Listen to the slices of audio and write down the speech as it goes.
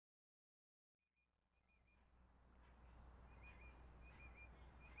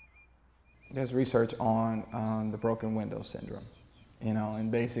there's research on the broken window syndrome, you know,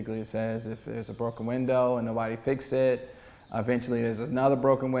 and basically it says if there's a broken window and nobody fixes it, eventually there's another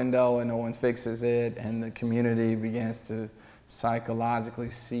broken window and no one fixes it, and the community begins to psychologically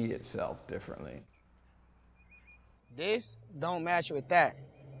see itself differently. This don't match with that.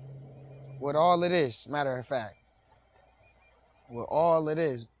 With all it is, matter of fact. With all it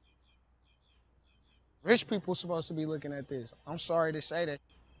is. Rich people supposed to be looking at this. I'm sorry to say that.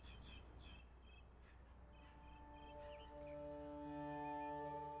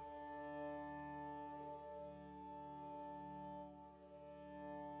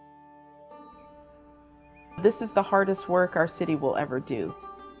 This is the hardest work our city will ever do.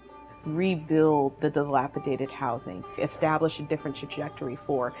 Rebuild the dilapidated housing, establish a different trajectory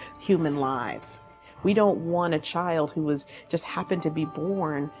for human lives. We don't want a child who was just happened to be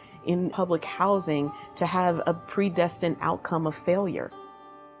born in public housing to have a predestined outcome of failure.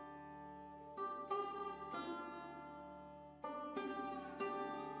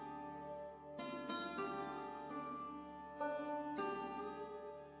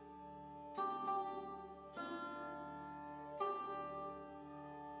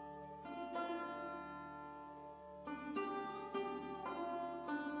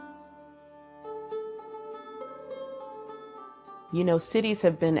 You know, cities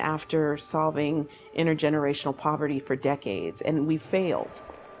have been after solving intergenerational poverty for decades, and we failed.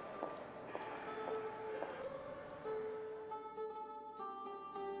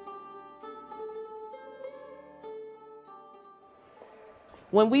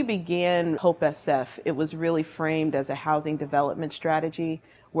 When we began Hope SF, it was really framed as a housing development strategy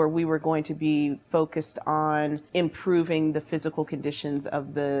where we were going to be focused on improving the physical conditions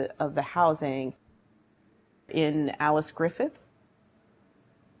of the housing in Alice Griffith,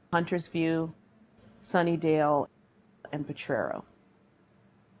 Hunters View, Sunnydale, and Potrero.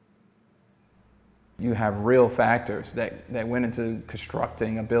 You have real factors that went into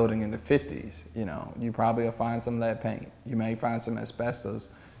constructing a building in the 50s. You know, you probably will find some lead paint. You may find some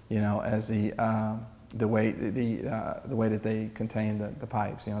asbestos, you know, as the way that they contain the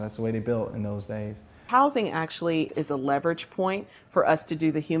pipes. You know, that's the way they built in those days. Housing actually is a leverage point for us to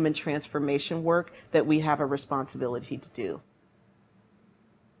do the human transformation work that we have a responsibility to do.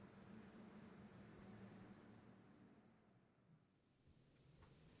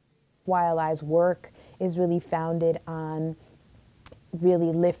 YLI's work is really founded on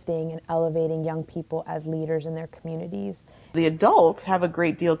really lifting and elevating young people as leaders in their communities. The adults have a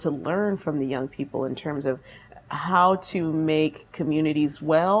great deal to learn from the young people in terms of how to make communities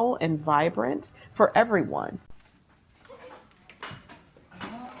well and vibrant for everyone.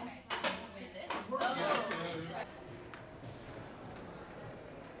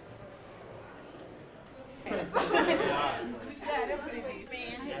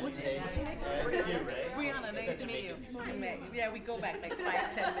 Yeah, we go back like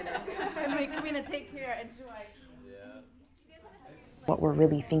 5-10 minutes. And we come in and take care, enjoy. What we're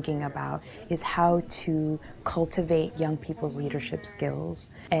really thinking about is how to cultivate young people's leadership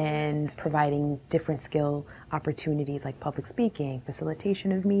skills and providing different skill opportunities like public speaking,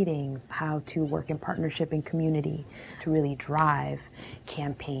 facilitation of meetings, how to work in partnership and community to really drive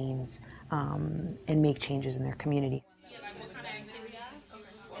campaigns and make changes in their community.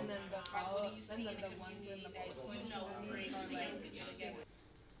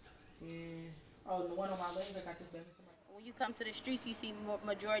 Oh, the one on my leg, I got this baby. When you come to the streets, you see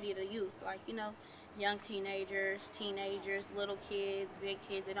majority of the youth, like, you know, young teenagers, little kids, big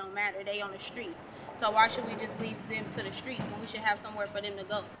kids, it don't matter. They on the street. So why should we just leave them to the streets when we should have somewhere for them to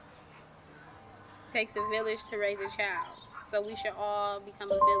go? It takes a village to raise a child. So we should all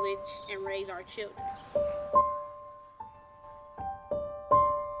become a village and raise our children.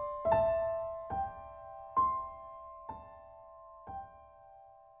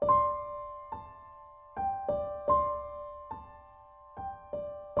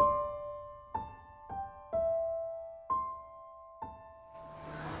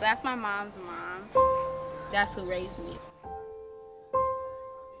 That's my mom's mom. That's who raised me.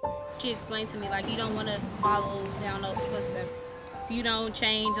 She explained to me, like, you don't want to follow down those footsteps. If you don't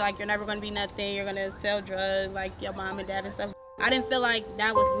change, like, you're never going to be nothing. You're going to sell drugs, like your mom and dad and stuff. I didn't feel like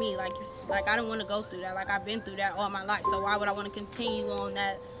that was me. Like I didn't want to go through that. Like, I've been through that all my life. So why would I want to continue on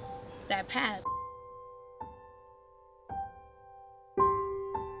that path?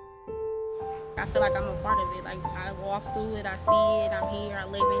 I feel like I'm a part of it. Like, I walk through it, I see it, I'm here, I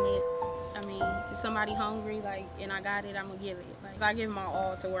live in it. I mean, if somebody hungry, like, and I got it, I'm gonna give it. Like, I give my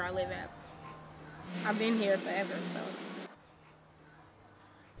all to where I live at. I've been here forever, so.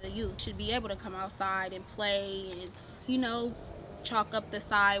 The youth should be able to come outside and play and, you know, chalk up the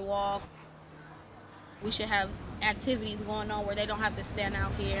sidewalk. We should have activities going on where they don't have to stand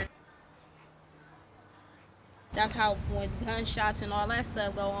out here. That's how when gunshots and all that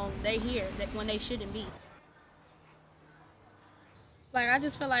stuff go on, they hear that when they shouldn't be. Like, I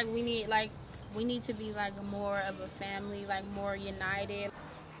just feel like we need to be like more of a family, like more united.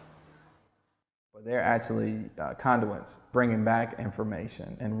 They're actually conduits, bringing back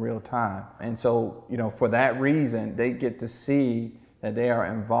information in real time. And so, for that reason, they get to see that they are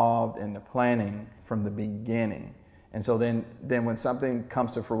involved in the planning from the beginning. And so then when something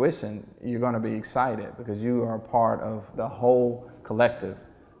comes to fruition, you're going to be excited because you are part of the whole collective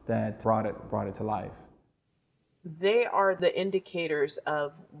that brought it to life. They are the indicators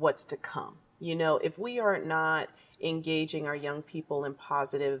of what's to come. If we are not engaging our young people in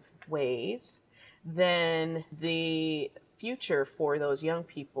positive ways, then the future for those young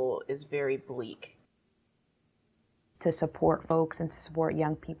people is very bleak. To support folks and to support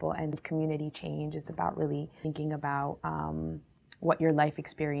young people and community change is about really thinking about what your life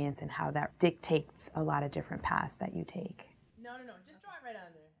experience and how that dictates a lot of different paths that you take. No, just draw it right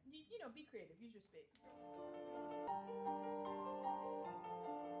on there. Be creative, use your space.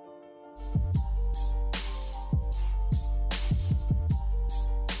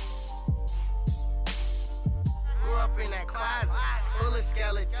 Grew up in that closet, full of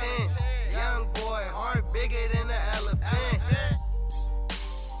skeletons. Young boy, heart bigger than an elephant.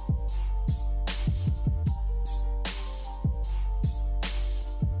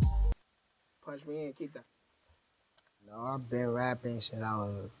 Punch me in, Keita. No, I've been rapping since I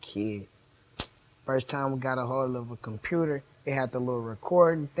was a kid. First time we got a hold of a computer, it had the little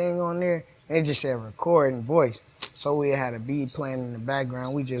recording thing on there. It just said recording voice. So we had a beat playing in the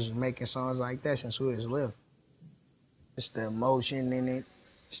background. We just was making songs like that since we was little. It's the emotion in it,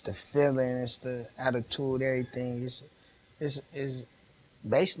 it's the feeling, it's the attitude, everything. It's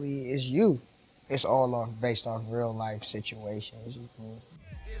basically it's you. It's all based off real life situations.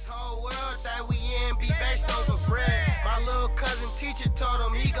 This whole world that we in be based over bread. My little cousin teacher told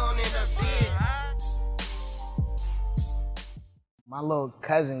him he gon' end up dead. My little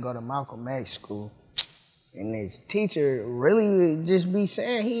cousin go to Malcolm X school. And his teacher really would just be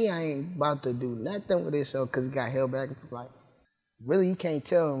saying he ain't about to do nothing with himself because he got held back. Like, really, you can't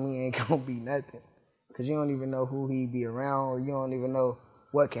tell him he ain't gonna be nothing because you don't even know who he be around or you don't even know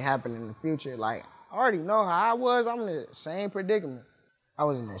what can happen in the future. Like, I already know how I was. I'm in the same predicament. I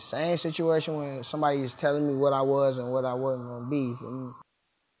was in the same situation when somebody was telling me what I was and what I wasn't gonna be.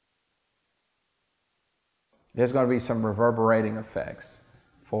 There's gonna be some reverberating effects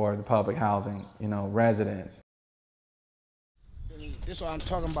for the public housing, residents. This is what I'm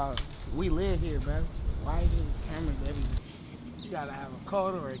talking about. We live here, bro. Why is there cameras everywhere? You gotta have a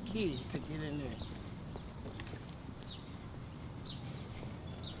code or a key to get in there.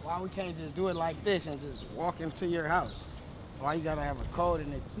 Why we can't just do it like this and just walk into your house? Why you gotta have a code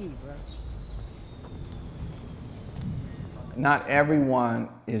and a key, bro? Not everyone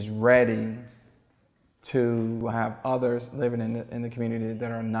is ready to have others living in the community that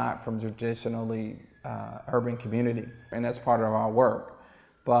are not from traditionally urban community, and that's part of our work.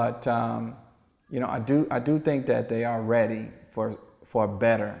 But I do think that they are ready for a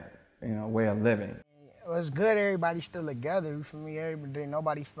better way of living. Well, it's good everybody's still together. For me, everybody,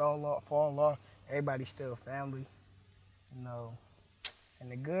 nobody fall off. Everybody's still family, And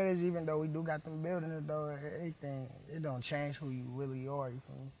the good is, even though we do got them buildings, though everything, it don't change who you really are, you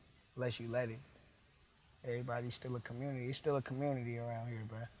feel me? Unless you let it. Everybody's still a community. It's still a community around here,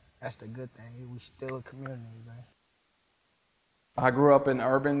 bro. That's the good thing. We still a community, bro. I grew up in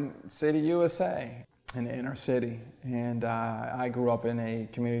urban city, USA, in the inner city. And I grew up in a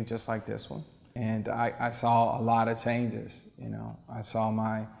community just like this one. And I saw a lot of changes, I saw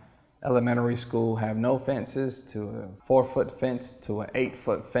my elementary school have no fences to a 4-foot fence to an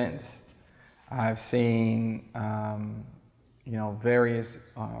 8-foot fence. I've seen, various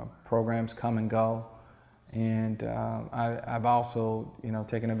programs come and go. And I've also,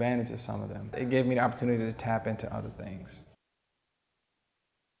 taken advantage of some of them. It gave me the opportunity to tap into other things.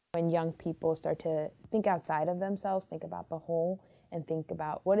 When young people start to think outside of themselves, think about the whole, and think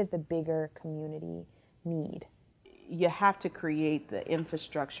about what is the bigger community need. You have to create the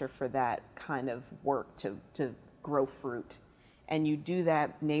infrastructure for that kind of work to grow fruit. And you do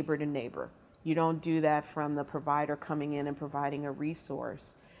that neighbor to neighbor. You don't do that from the provider coming in and providing a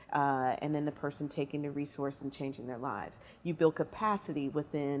resource. And then the person taking the resource and changing their lives. You build capacity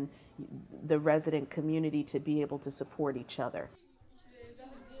within the resident community to be able to support each other.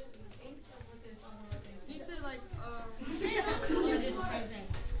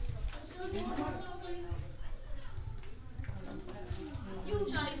 You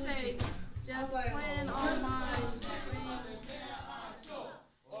guys say just plan on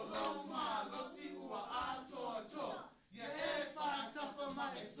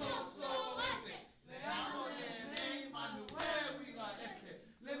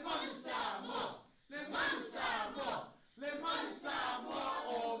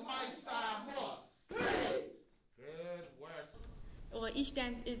each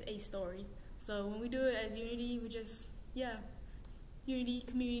dance is a story. So when we do it as unity, we just, unity,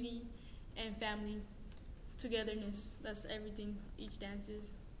 community, and family, togetherness. That's everything each dance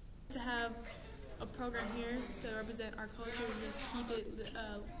is. To have a program here to represent our culture and just keep it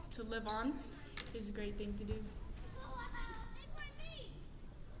to live on is a great thing to do.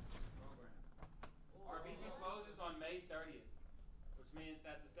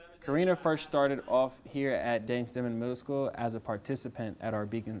 Karina first started off here at James Denman Middle School as a participant at our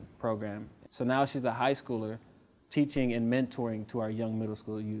Beacon program. So now she's a high schooler teaching and mentoring to our young middle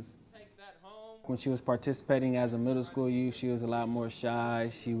school youth. When she was participating as a middle school youth, she was a lot more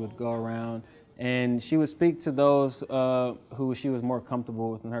shy. She would go around and she would speak to those who she was more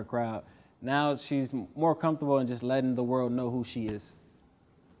comfortable with in her crowd. Now she's more comfortable in just letting the world know who she is.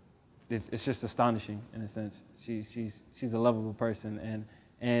 It's just astonishing in a sense. She's a lovable person,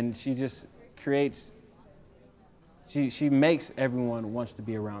 and she just creates, she makes everyone wants to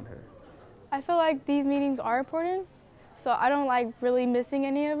be around her. I feel like these meetings are important, so I don't like really missing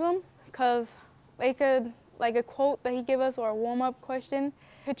any of them, because they could, like a quote that he gave us or a warm-up question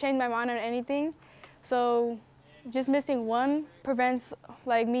could change my mind on anything. So just missing one prevents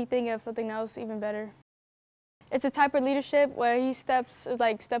like me thinking of something else even better. It's a type of leadership where he steps,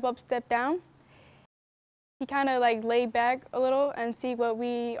 like step up, step down. He kind of like laid back a little and see what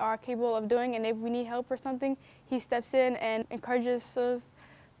we are capable of doing, and if we need help or something, he steps in and encourages us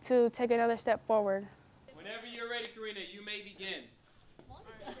to take another step forward. Whenever you're ready, Karina, you may begin.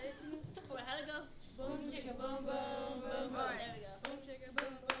 Wait, how'd it go? Boom, chicka, boom, boom, boom, boom. There we go. Boom, chicka,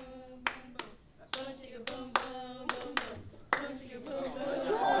 boom, boom, boom, boom. Boom, chicka, boom, boom, boom, boom. Boom, chicka, boom, boom,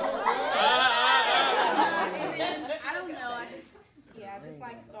 boom. I don't know. I just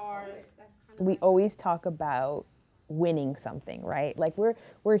like stars. That's kind of We always talk about winning something, right? Like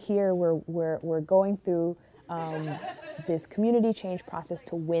we're here, we're going through this community change process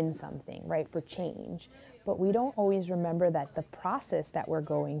to win something, right? For change. But we don't always remember that the process that we're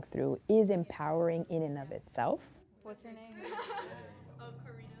going through is empowering in and of itself. What's your name?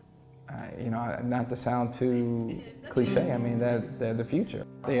 You know, not to sound too cliche, I mean, they're the future.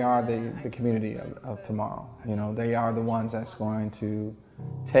 They are the community of tomorrow. You know, they are the ones that's going to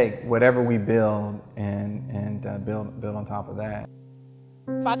take whatever we build and build on top of that.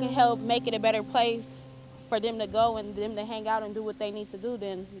 If I can help make it a better place for them to go and them to hang out and do what they need to do,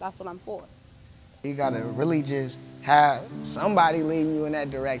 then that's what I'm for. You gotta really just have somebody leading you in that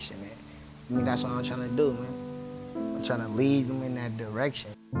direction, man. I mean, that's what I'm trying to do, man. I'm trying to lead them in that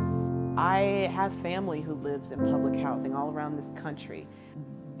direction. I have family who lives in public housing all around this country.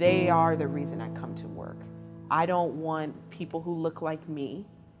 They are the reason I come to work. I don't want people who look like me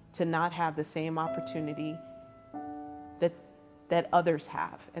to not have the same opportunity that others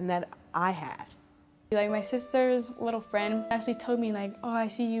have and that I had. Like my sister's little friend actually told me like, oh, I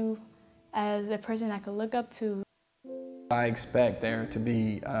see you as a person I could look up to. I expect there to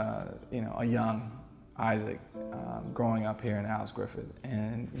be, you know, a young Isaac growing up here in Alice Griffith,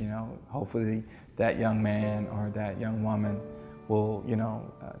 and you know, hopefully that young man or that young woman will, you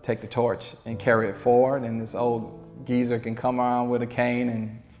know, take the torch and carry it forward, and this old geezer can come around with a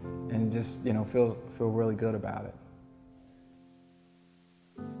cane and just, you know, feel really good about it.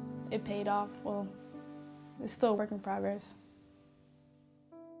 It paid off. Well, it's still a work in progress.